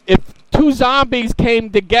 If two zombies came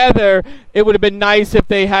together, it would have been nice if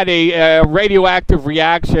they had a radioactive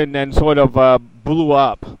reaction and sort of blew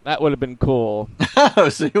up. That would have been cool.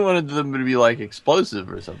 So you wanted them to be like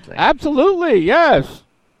explosive or something? Absolutely, yes.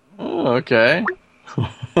 Oh, okay.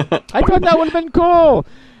 I thought that would have been cool.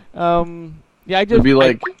 It'd be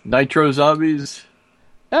like nitro zombies.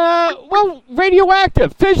 Well,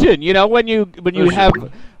 radioactive fission. When you have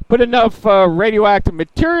put enough radioactive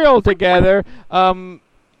material together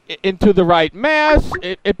into the right mass,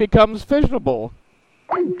 it becomes fissionable.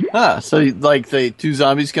 So like the two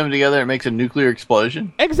zombies come together, it makes a nuclear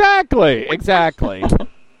explosion? Exactly.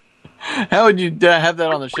 How would you have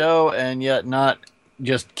that on the show and yet not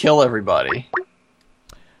just kill everybody?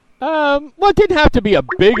 Well, it didn't have to be a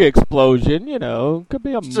big explosion, Could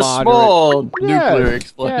be just moderate. A small nuclear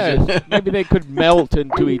explosion. Yes. Maybe they could melt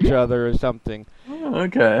into each other or something.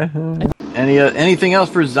 Okay. Anything else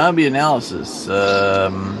for zombie analysis?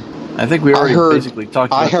 I think we already basically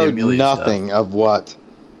talked about the Amelia nothing stuff. Of what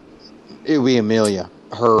it would be Amelia.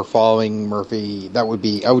 Her following Murphy. I would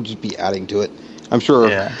just be adding to it. I'm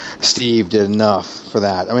sure Steve did enough for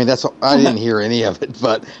that. I mean, I didn't hear any of it,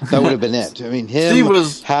 but that would have been it. I mean, him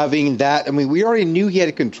having that. I mean, we already knew he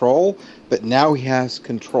had control, but now he has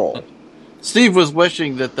control. Steve was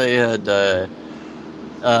wishing that they had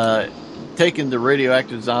taken the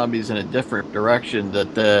radioactive zombies in a different direction.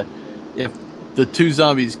 That if the two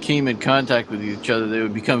zombies came in contact with each other, they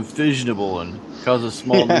would become fissionable and cause a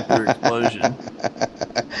small nuclear explosion.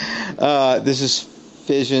 This is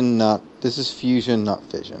fission, not. This is fusion, not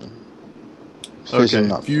fission. Fission,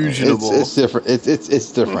 not fusionable. It's different.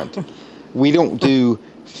 It's different. We don't do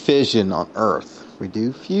fission on Earth. We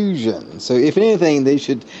do fusion. So, if anything, they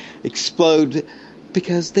should explode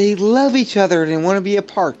because they love each other and want to be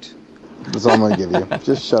apart. That's all I'm going to give you.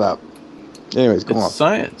 Just shut up. Anyways, go on.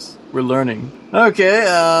 Science. We're learning. Okay,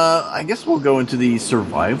 I guess we'll go into the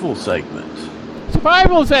survival segment.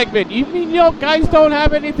 Survival segment? You mean you guys don't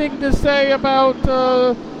have anything to say about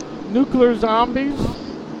nuclear zombies?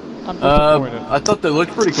 I'm disappointed. I thought they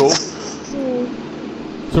looked pretty cool.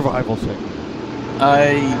 Survival segment.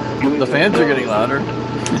 The fans are getting louder.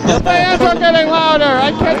 The fans are getting louder!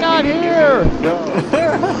 I cannot hear!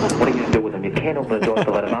 What are you gonna do with him? You can't open the door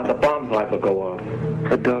to let him out. The bomb's liable to go off.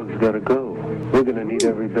 The dog's gotta go. We're gonna need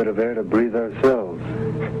every bit of air to breathe ourselves.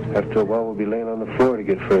 After a while, we'll be laying on the floor to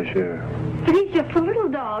get fresh air. But he's just a little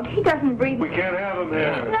dog. He doesn't breathe. We can't have him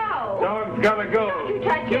here. No. Dog's gotta go. Don't you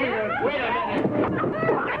touch him. Wait a minute.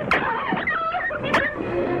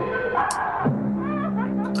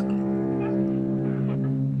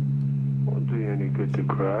 Won't do you any good to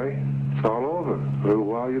cry. It's all over. A little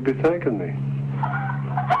while, you'll be thanking me.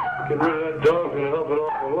 Getting rid of that dog's gonna help an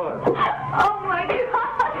awful lot. Oh my God.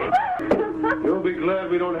 You'll be glad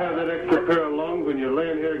we don't have that extra pair of lungs when you're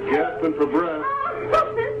laying here gasping for breath.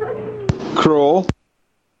 Cruel.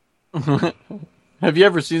 Have you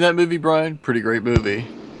ever seen that movie, Brian? Pretty great movie.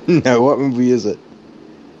 No, what movie is it?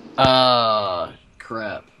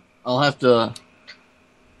 Crap. I'll have to.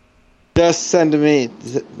 Just send to me.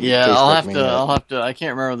 Yeah, I'll have to. I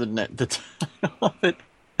can't remember the title of it.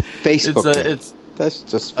 Facebook. That's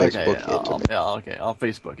just Facebook. Okay, I'll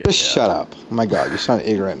Facebook it. Just shut up. Oh my God, you're sounding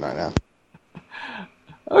ignorant right now.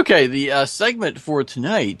 Okay, the segment for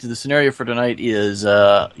tonight, the scenario for tonight is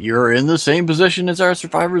you're in the same position as our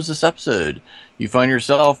survivors this episode. You find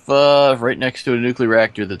yourself right next to a nuclear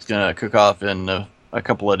reactor that's going to cook off in a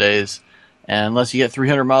couple of days, and unless you get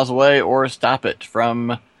 300 miles away or stop it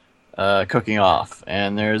from cooking off.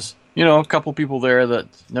 And there's, a couple people there that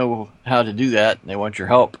know how to do that, and they want your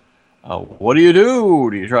help. What do? Do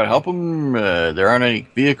you try to help them? There aren't any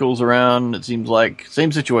vehicles around, it seems like.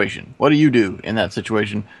 Same situation. What do you do in that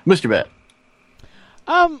situation, Mr. Bad?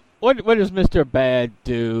 What does Mr. Bad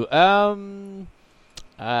do? I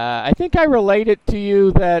think I related to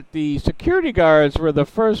you that the security guards were the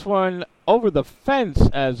first one over the fence,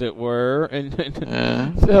 as it were.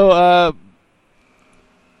 And so,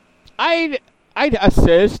 I'd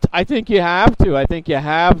assist. I think you have to. I think you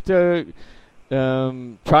have to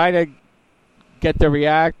try to get the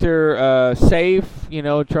reactor safe,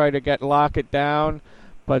 try to lock it down.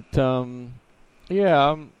 But, I'm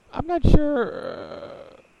not sure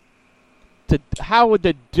how would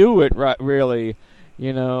they do it, really.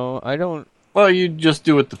 I don't... Well, you just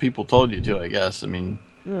do what the people told you to, I guess. I mean,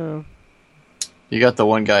 yeah. You got the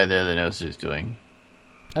one guy there that knows what he's doing.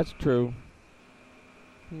 That's true.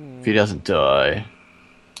 If he doesn't die...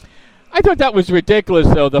 I thought that was ridiculous,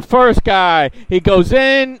 though. The first guy, he goes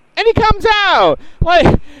in, and he comes out.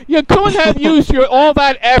 Like, you couldn't have used all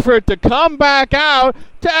that effort to come back out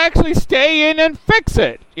to actually stay in and fix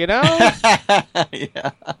it, you know?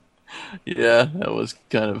 Yeah, that was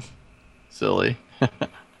kind of silly.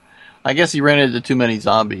 I guess he ran into too many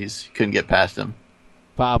zombies. Couldn't get past them.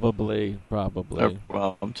 Probably.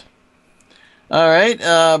 Overwhelmed. All right,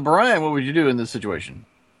 Brian, what would you do in this situation?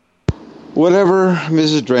 Whatever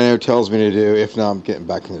Mrs. Drano tells me to do. If not, I'm getting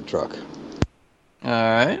back in the truck. All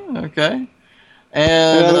right, okay.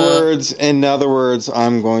 And in other words,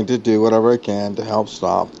 I'm going to do whatever I can to help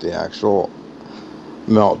stop the actual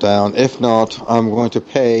meltdown. If not, I'm going to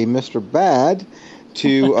pay Mr. Bad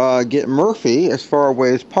to get Murphy as far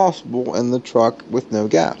away as possible in the truck with no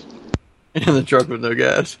gas. In the truck with no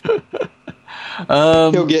gas.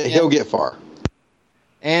 He'll get far.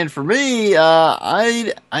 And for me,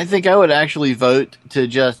 I think I would actually vote to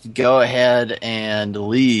just go ahead and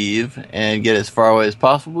leave and get as far away as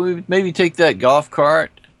possible. Maybe take that golf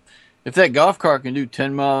cart. If that golf cart can do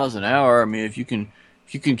 10 miles an hour, I mean, if you can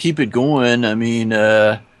keep it going, I mean,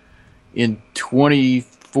 in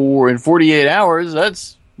 48 hours,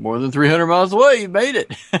 that's more than 300 miles away. You made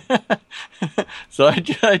it. So I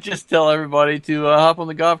just tell everybody to hop on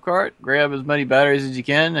the golf cart, grab as many batteries as you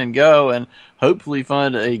can, and go, and hopefully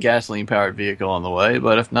find a gasoline-powered vehicle on the way.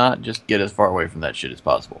 But if not, just get as far away from that shit as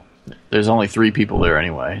possible. There's only 3 people there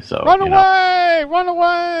anyway, so run away! Run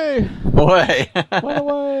away! Run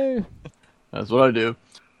away! That's what I do.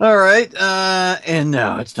 All right, and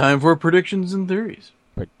now it's time for predictions and theories.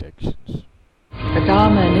 Predictions. The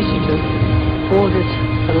Dharma Initiative called it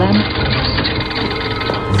the lamppost.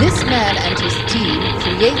 This man and his team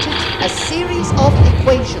created a series of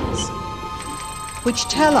equations which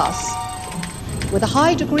tell us with a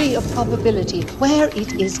high degree of probability where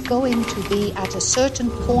it is going to be at a certain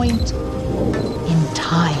point in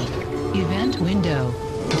time. Event window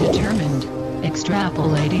determined.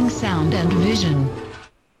 Extrapolating sound and vision.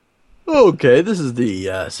 Okay, this is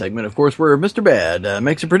the segment, of course, where Mr. Bad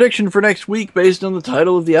makes a prediction for next week based on the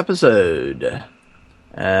title of the episode.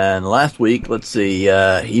 And last week, let's see,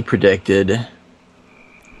 he predicted...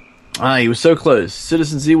 he was so close.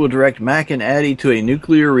 Citizen Z will direct Mac and Addy to a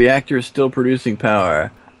nuclear reactor still producing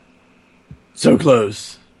power. So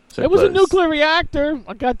close. It was a nuclear reactor.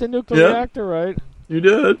 I got the nuclear reactor right. You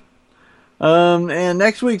did. And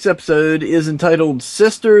next week's episode is entitled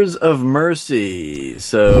Sisters of Mercy.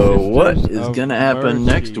 So what is going to happen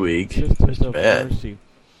next week? Mr. Bad.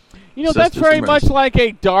 You know, that's very much like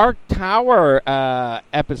a Dark Tower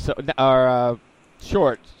episode, or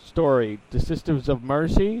short story, The Sisters of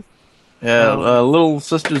Mercy. Yeah, Little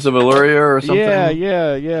Sisters of Illyria or something.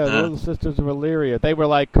 Yeah, Little Sisters of Illyria. They were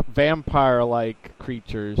like vampire-like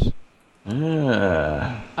creatures.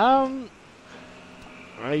 I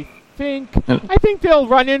think they'll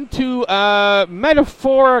run into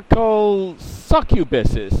metaphorical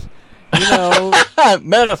succubuses. You know,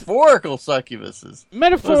 metaphorical succubuses.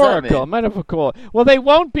 Metaphorical. Well, they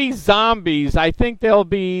won't be zombies. I think they'll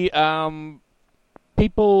be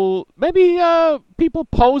people, maybe people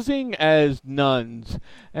posing as nuns,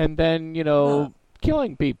 and then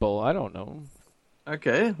killing people. I don't know.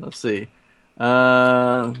 Okay, let's see.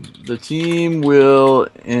 The team will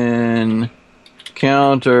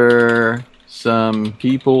encounter some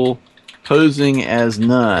people posing as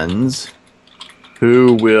nuns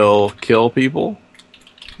who will kill people?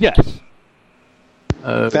 Yes.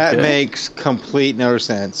 Okay. That makes complete no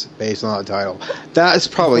sense based on the title. That is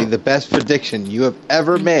probably the best prediction you have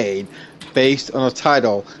ever made based on a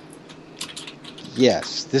title.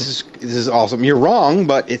 Yes, this is awesome. You're wrong,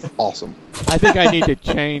 but it's awesome. I think I need to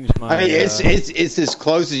change my... I mean, it's as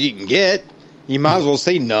close as you can get. You might as well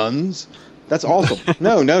say nuns. That's awesome.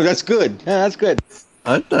 No, that's good. Yeah, that's good.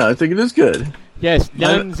 I think it is good. Yes,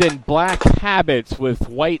 nuns in black habits with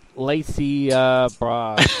white lacy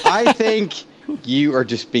bras. I think you are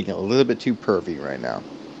just being a little bit too pervy right now.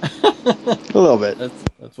 A little bit.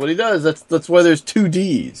 That's what he does. That's why there's 2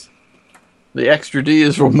 Ds. The extra D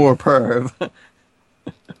is for more perv.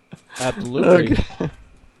 Absolutely. Okay.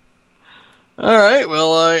 All right.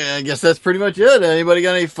 Well, I guess that's pretty much it. Anybody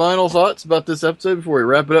got any final thoughts about this episode before we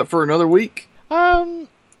wrap it up for another week? I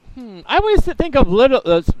always think of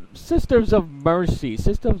little Sisters of Mercy.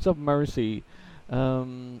 Sisters of Mercy.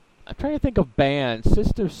 I'm trying to think of bands.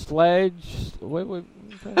 Sister Sledge. What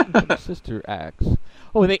Sister Acts?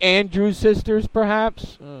 Oh, the Andrews Sisters,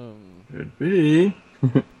 perhaps. Could be.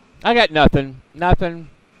 I got nothing. Got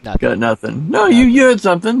nothing. No, you had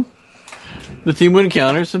something. The team would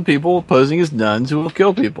encounter some people posing as nuns who will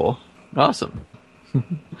kill people. Awesome.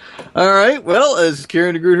 All right. Well, as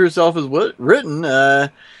Karen DeGroot herself has written,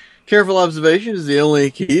 Careful observation is the only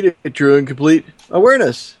key to true and complete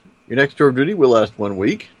awareness. Your next tour of duty will last 1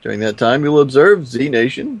 week. During that time, you'll observe Z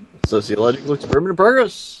Nation, a sociological experiment in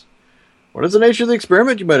progress. What is the nature of the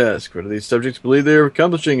experiment, you might ask? What do these subjects believe they are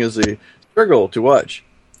accomplishing as they struggle to watch?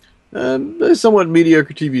 A somewhat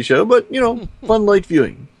mediocre TV show, but, fun light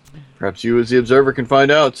viewing. Perhaps you, as the observer, can find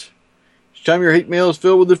out. Each time your hate mail is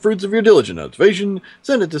filled with the fruits of your diligent observation,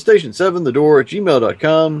 send it to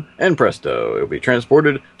station7thedore@gmail.com, and presto, it will be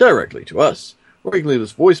transported directly to us. Or you can leave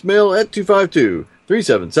us voicemail at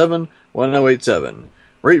 252-377-1087.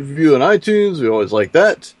 Rate review on iTunes, we always like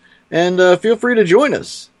that. And feel free to join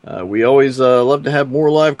us. We always love to have more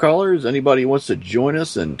live callers. Anybody who wants to join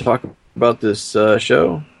us and talk about this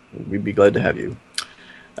show, we'd be glad to have you.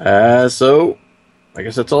 So, I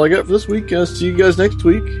guess that's all I got for this week. See you guys next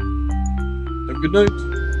week. Have a good night.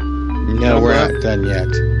 No, we're not done yet.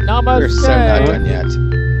 Namaste. We're so not done yet.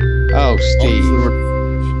 Oh, Steve.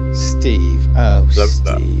 Steve. Oh,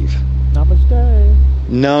 Steve. Namaste.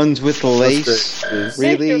 Nuns with lace.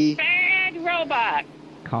 Really? Bad robot.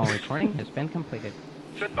 Call recording has been completed.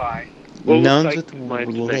 Goodbye. Nuns with my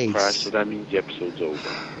internet lace. crashed, so that means the episode's over.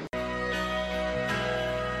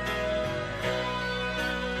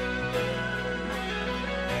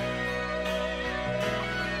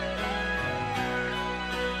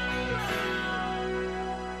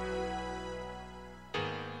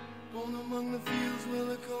 Among the fields where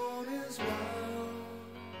the corn is wild,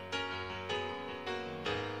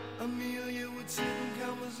 Amelia would sit and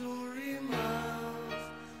count Missouri miles.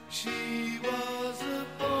 She was a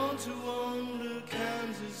born to wander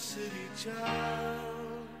Kansas City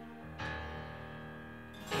child,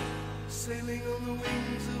 sailing on the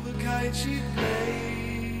wings of a kite she'd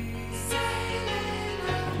play,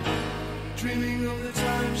 dreaming of the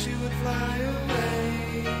time she would fly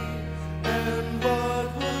away, and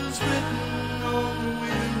what was written on the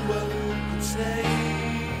wind, well, who could say?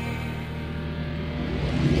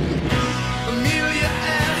 Amelia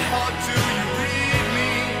Earhart, do you read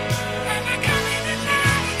me? Am I coming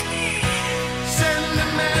automatically? Send a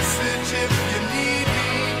message if you need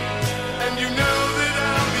me, and you know that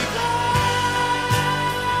I'll be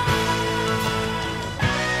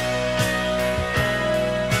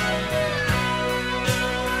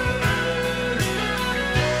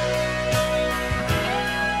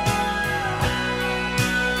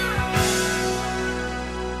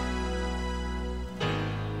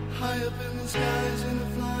high up in the skies in a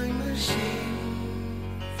flying machine.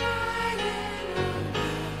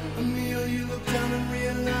 Amelia looked down and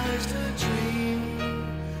realized her dream,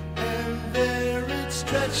 and there it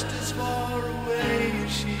stretched as far away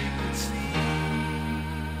as she could see.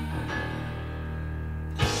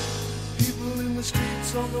 People in the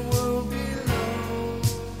streets on the world below,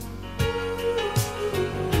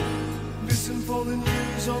 listen for the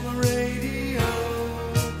news on the radio.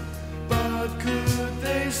 But could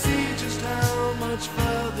they see just how much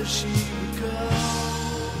further she would go?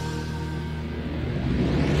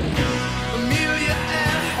 Amelia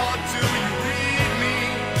Earhart, do you read me?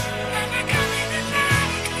 Am I coming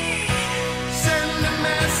automatically? Send a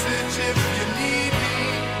message if you need me,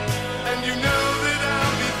 and you know that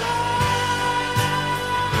I'll be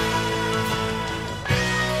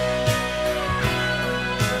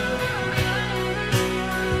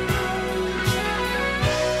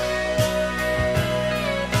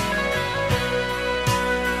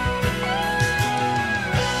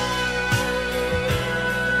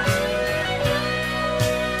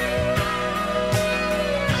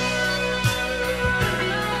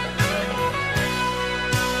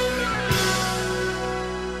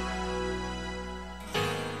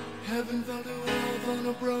Heaven fell to earth on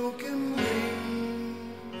a broken wing,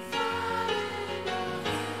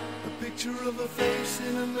 a picture of a face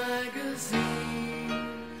in a magazine.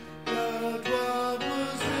 But what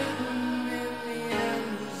was written in the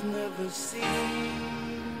end was never seen.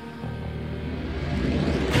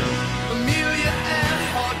 Amelia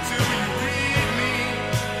Earhart, do you read me?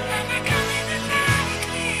 Am I coming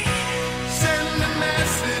automatically? Send a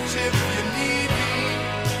message if you need me,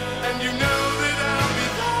 and you know that I'll be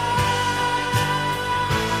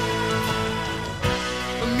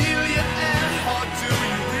Amelia Earhart, do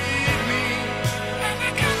you read me? Am I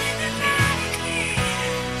coming automatically?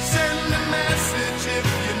 Send a message if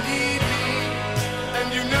you need me, and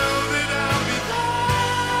you know that I'll be there.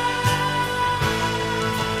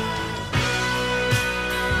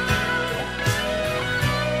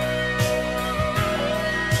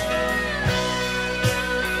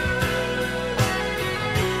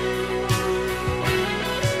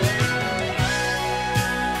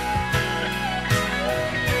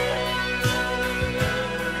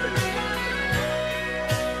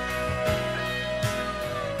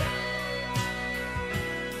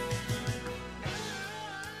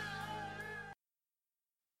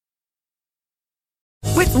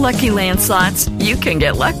 Lucky Land Slots, you can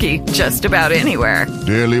get lucky just about anywhere.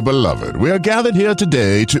 Dearly beloved, we are gathered here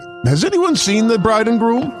today to... Has anyone seen the bride and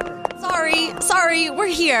groom? Sorry, we're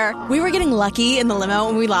here. We were getting lucky in the limo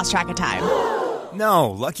and we lost track of time. No,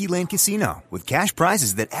 Lucky Land Casino, with cash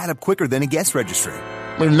prizes that add up quicker than a guest registry.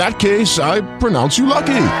 In that case, I pronounce you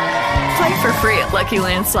lucky. Play for free at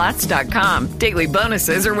LuckyLandSlots.com. Daily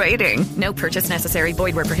bonuses are waiting. No purchase necessary.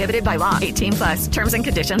 Void where prohibited by law. 18+. Terms and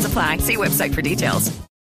conditions apply. See website for details.